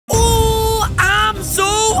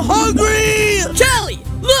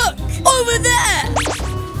over there.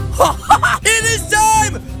 It is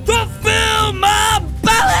time to fill my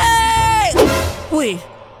belly! Wait,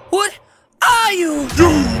 what are you? You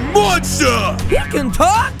monster! You can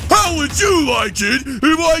talk? How would you like it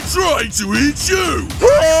if I tried to eat you?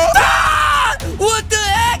 Ah! What the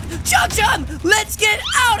heck? Chum, let's get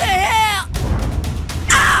out of here!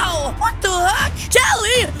 Ow! What the heck?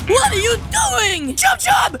 Kelly, what are you doing?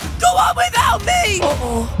 Chum, go on without me!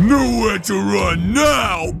 Uh-oh. Nowhere to run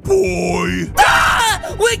now, boy!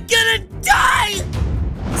 Ah! We're gonna die!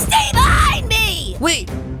 Stay behind me! Wait,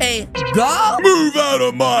 a girl? Move out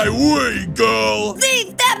of my way, girl!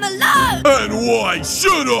 Leave them alone! And why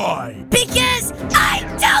should I? Because I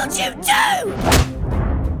told you to!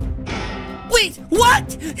 Wait,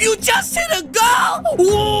 what? You just hit a girl?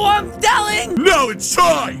 Oh, I'm telling! Now it's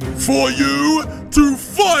time for you to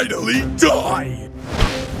finally die!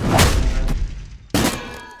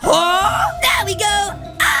 Huh? There we go!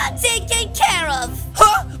 All taken care of!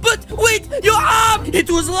 Huh? But wait, your arm! It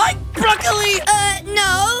was like broccoli!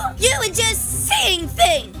 No. You were just seeing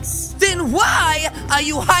things. Then why are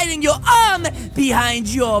you hiding your arm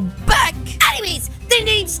behind your back? Anyways, the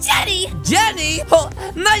name's Jenny. Jenny? Oh,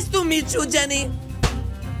 nice to meet you, Jenny.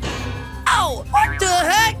 Ow! What the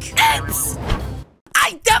heck? Oops.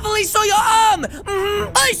 I definitely saw your arm!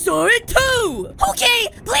 I saw it too! Okay,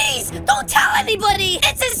 please, don't tell anybody.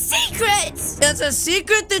 It's a secret. It's a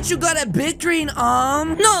secret that you got a big green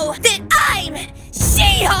arm? No, that I'm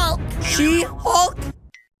She-Hulk. She-Hulk?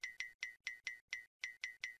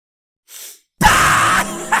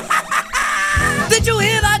 Did you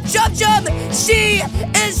hear that, Chum? She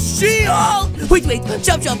is She-Hulk! Wait,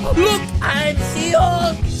 Chum, look! I'm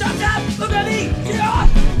She-Hulk! Chum, look at me! She-Hulk!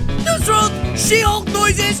 This road, She-Hulk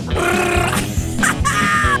noises!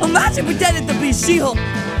 Imagine pretending to be She-Hulk.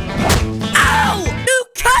 Ow! You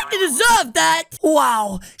kinda deserve that!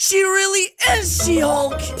 Wow, she really is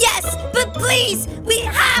She-Hulk! Yes, but please, we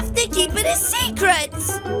have to keep it a secret.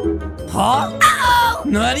 Huh? Uh-oh!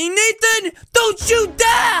 Naughty Nathan! Don't you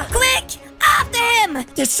dare! Quick, after him!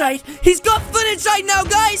 That's right, he's got footage right now,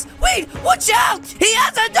 guys! Wait, watch out! He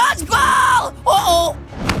has a dodgeball! Uh-oh!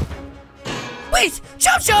 Wait,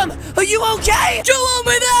 Chum, are you okay? Go on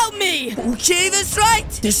without me! Okay, that's right.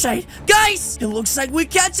 That's right. Guys, it looks like we're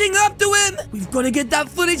catching up to him. We've got to get that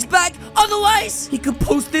footage back. Otherwise, he could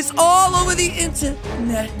post this all over the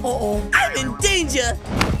internet. Uh-oh, I'm in danger.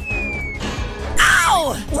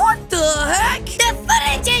 Ow! What the heck? The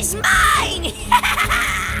footage is mine!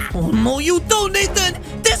 Oh, no, you don't, Nathan!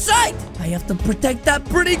 This side! I have to protect that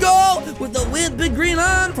pretty girl with the weird big green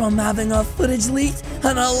arm from having her footage leaked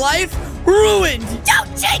and her life ruined!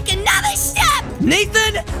 Don't take another step!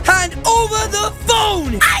 Nathan, hand over the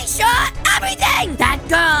phone! I saw everything! That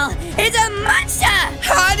girl is a monster!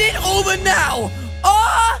 Hand it over now!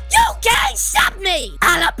 You can't stop me!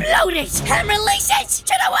 I'll upload it and release it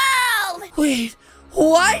to the world! Wait,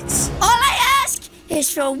 what? All I ask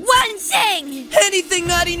is for one thing! Anything,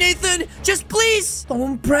 Naughty Nathan! Just please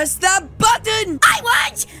don't press that button! I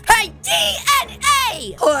want her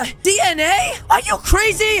DNA! DNA? Are you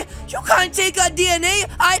crazy? You can't take our DNA!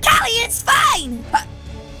 Callie, it's fine!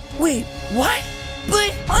 Wait, what?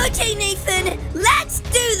 But, okay, Nathan, let's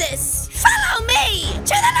do this! Follow me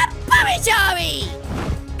to the laboratory!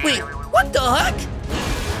 Wait, what the heck?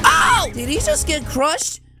 Ow! Did he just get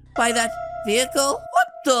crushed by that vehicle? What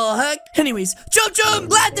the heck? Anyways, Chum,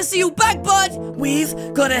 glad to see you back, bud. We've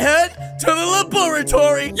gotta head to the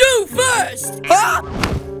laboratory. You first! Huh?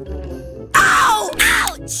 Ow!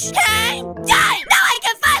 Ouch! I'm done! Now I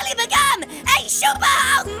can finally become a super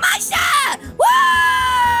Hulk monster!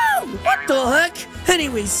 Woo! What the heck?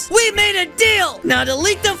 Anyways, we made a deal! Now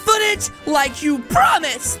delete the footage like you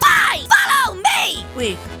promised! Fine! Follow me!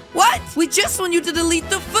 Wait, what? We just want you to delete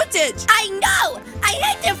the footage! I know! I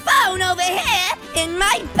hid the phone over here in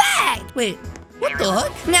my bag! Wait, what the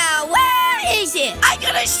heck? Now, where is it? I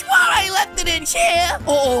could have swore I left it in here!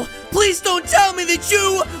 Uh-oh, please don't tell me that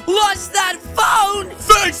you lost that phone!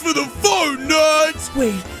 Thanks for the phone, nuts!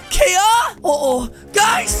 Wait, KR? Uh-oh,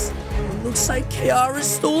 guys! Looks like KR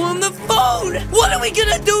has stolen the phone! What are we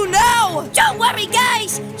gonna do now? Don't worry,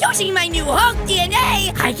 guys! Using my new Hulk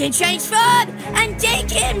DNA, I can transform and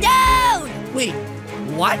take him down! Wait,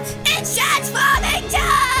 what? It's transforming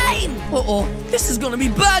time! Uh-oh, this is gonna be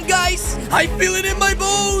bad, guys! I feel it in my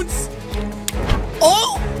bones!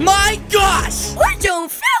 Oh my gosh! I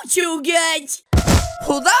don't feel too good!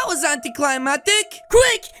 Well, that was anticlimactic!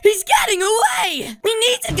 Quick! He's getting away! We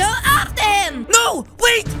need to go after him! No!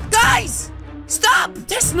 Wait! Guys! Stop!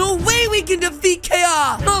 There's no way we can defeat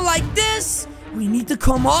KR! Not like this! we need to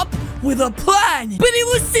come up with a plan. But he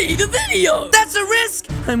will see the video. That's a risk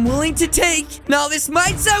I'm willing to take. Now, this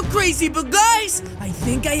might sound crazy, but guys, I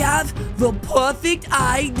think I have the perfect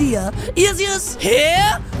idea. Yes,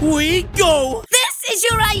 here we go. This is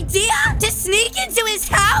your idea? To sneak into his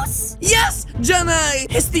house? Yes, Jenny.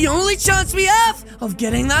 It's the only chance we have of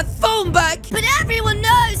getting that phone back. But everyone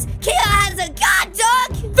knows Kia has a guard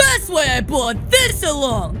dog. That's why I brought this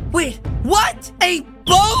along. Wait, what? A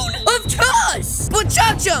bone? Of course. But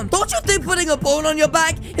Chum Chum, don't you think putting a bone on your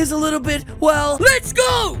back is a little bit, well... Let's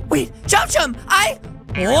go. Wait, Chum Chum,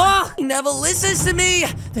 Oh, he never listens to me.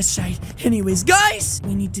 That's right. Anyways, guys,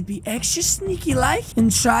 we need to be extra sneaky-like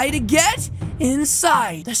and try to get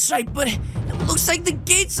inside. That's right, but it looks like the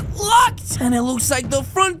gate's locked. And it looks like the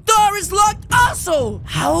front door is locked also.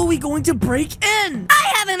 How are we going to break in?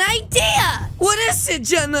 I have an idea. What is it,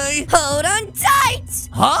 Jenny? Hold on tight.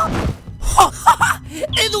 Huh?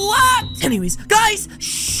 It locked! Anyways, guys,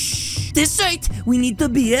 shh! This right, we need to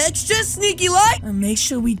be extra sneaky-like and make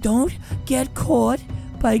sure we don't get caught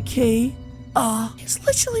by K. It's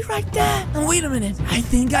literally right there. And wait a minute, I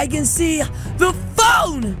think I can see the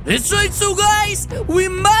phone! That's right, so guys, we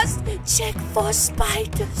must check for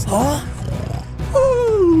spiders. Huh?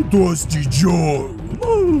 Oh, Dusty Joe.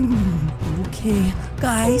 Okay,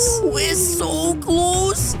 guys, we're so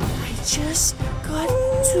close. I just got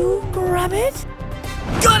to grab it.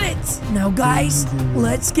 Got it! Now, guys,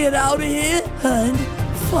 let's get out of here and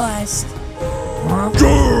fast.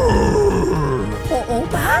 Uh-oh,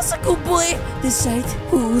 that's a good boy. This side,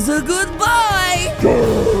 who's a good boy?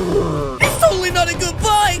 It's totally not a good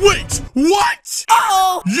boy. Wait, what?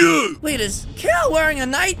 Uh-oh. You! Wait, is Kia wearing a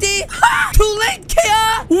nightie? Ha! Too late,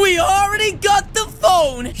 Kia! We already got the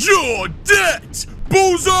phone. You're dead!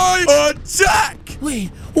 Bullseye attack!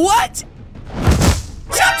 Wait, what?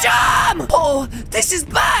 Chum-chum! Oh, this is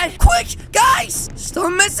bad! Quick, guys!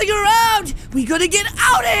 Stop messing around! We gotta get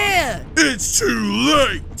out of here! It's too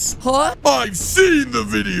late! Huh? I've seen the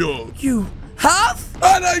video! You have?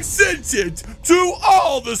 And I sent it to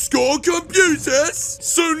all the school computers!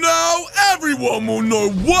 So now everyone will know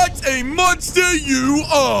what a monster you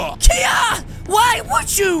are! Kia! Why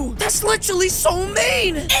would you? That's literally so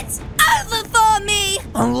mean! It's over for me.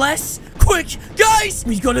 Unless... Quick, guys!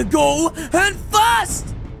 We gotta go and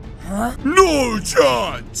fast! Huh? No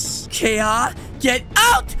chance! Kia, get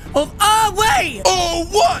out of our way! Oh,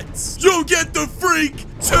 what? You'll get the freak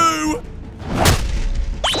too!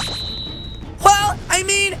 Well, I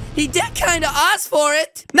mean, he did kind of ask for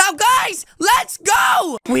it. Now, guys, let's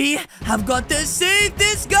go! We have got to save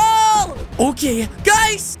this girl! Okay,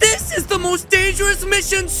 guys, this is the most dangerous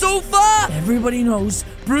mission so far. Everybody knows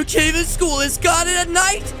Brookhaven School is guarded at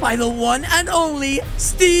night by the one and only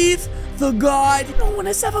Steve the God. No one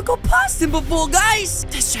has ever got past him before, guys.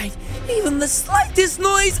 That's right. Even the slightest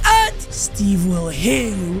noise and Steve will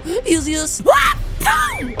hear you. Easiest.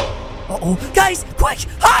 Uh-oh. Guys, quick,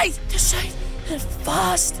 hide! That's right. And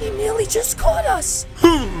fast. He nearly just caught us.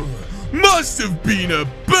 Must have been a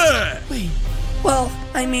bear! Wait. Well,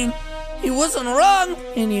 I mean, he wasn't wrong.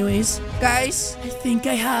 Anyways, guys, I think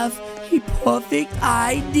I have a perfect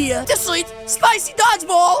idea. That's right, spicy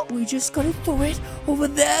dodgeball. We just gotta throw it over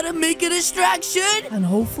there to make a distraction. And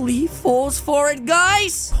hopefully he falls for it,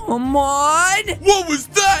 guys. Come on. What was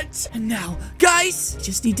that? And now, guys,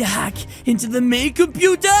 just need to hack into the main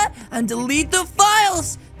computer and delete the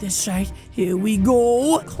files. That's right, here we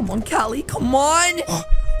go. Come on, Callie, come on.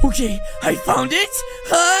 Okay, I found it.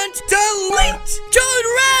 And delete. Code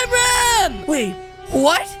Ram! Wait,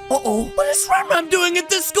 what? Uh-oh. What is Ram doing at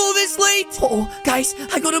the school this late? Uh-oh. Guys,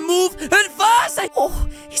 I gotta move and fast. Oh,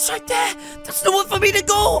 he's right there. There's nowhere for me to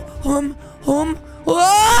go.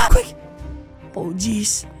 Quick. Oh,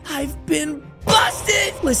 jeez. I've been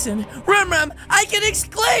busted. Listen, Ram, I can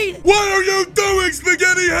explain. What are you doing,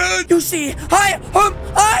 Spaghetti Head? You see, I...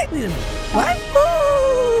 Wait a minute. What?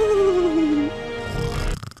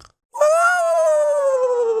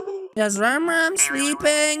 Is Ram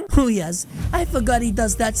sleeping? Oh, yes. I forgot he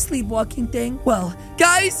does that sleepwalking thing. Well,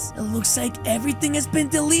 guys, it looks like everything has been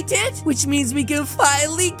deleted, which means we can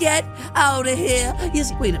finally get out of here.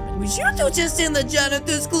 Yes, wait a minute. Was you two just in the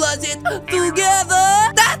janitor's closet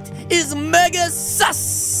together? That is mega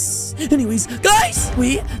sus. Anyways, guys,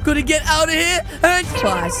 we gotta get out of here and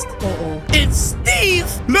fast. Uh-oh. It's Steve!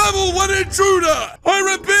 Level 1 intruder! I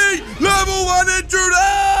repeat, level 1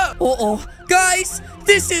 intruder! Uh-oh. Guys,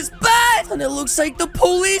 this is bad! And it looks like the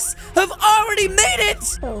police have already made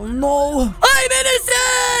it! Oh, no. I'm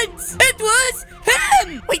innocent! It was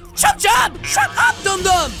him! Wait, Chub! Shut up,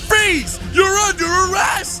 dum-dum! Freeze! You're under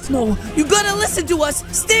arrest! No, you gotta listen to us!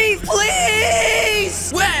 Steve,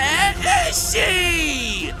 please! Where is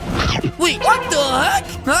squishy! Wait, what the heck?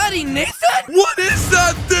 Howdy, Nathan? What is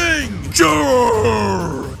that thing?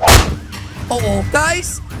 Grr! Uh-oh,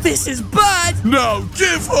 guys, this is bad. Now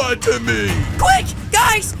give her to me. Quick,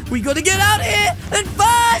 guys, we gotta get out of here and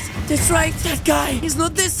fast. That's right, that guy is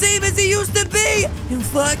not the same as he used to be. In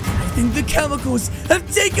fact, I think the chemicals have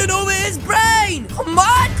taken over his brain. Come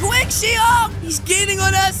on, quick, She-Hulk. He's gaining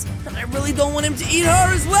on us, and I really don't want him to eat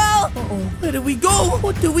her as well. Uh-oh, where do we go?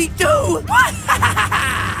 What do we do?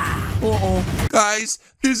 Uh-oh. Guys,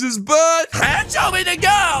 this is bad. Hand over the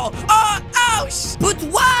girl! Oh, ouch! But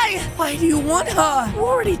why? Why do you want her? You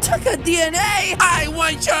already took her DNA. I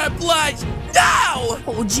want your blood now!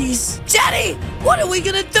 Oh, jeez. Jenny, what are we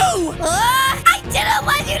gonna do? I didn't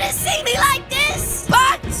want you to see me like this.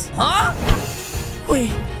 What? Huh? Wait,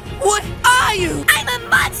 what are you? I'm a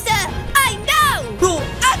monster. I know. Oh,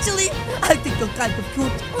 actually, I think you're kind of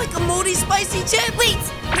cute. Like a moldy spicy chip. Wait,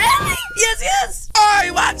 really? Yes, yes!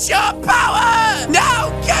 I want your power! Now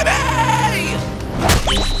give me!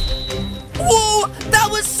 Whoa, that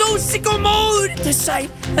was so sicko mode! This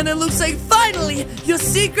side, and it looks like finally your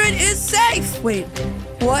secret is safe! Wait,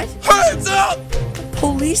 what? Hands up!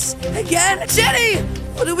 Police again? Jenny!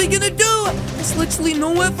 What are we gonna do? There's literally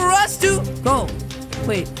nowhere for us to go.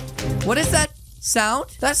 Wait, what is that sound?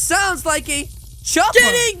 That sounds like a chopper.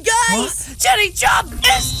 Jenny, guys! Huh? Jenny, jump!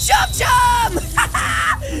 It's Chum Chum!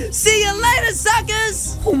 See you later,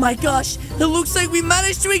 suckers! Oh my gosh, it looks like we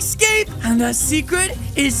managed to escape, and our secret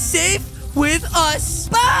is safe with us.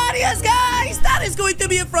 But yes, guys, that is going to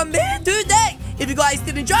be it from me today. If you guys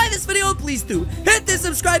did enjoy this video, please do hit the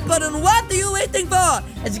subscribe button. What are you waiting for?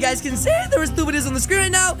 As you guys can see, there is 2 videos on the screen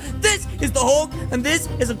right now. This is the Hulk, and this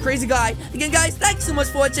is a crazy guy. Again, guys, thank you so much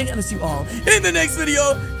for watching, and I'll see you all in the next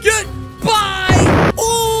video. Goodbye!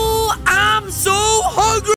 Oh, I'm so hungry!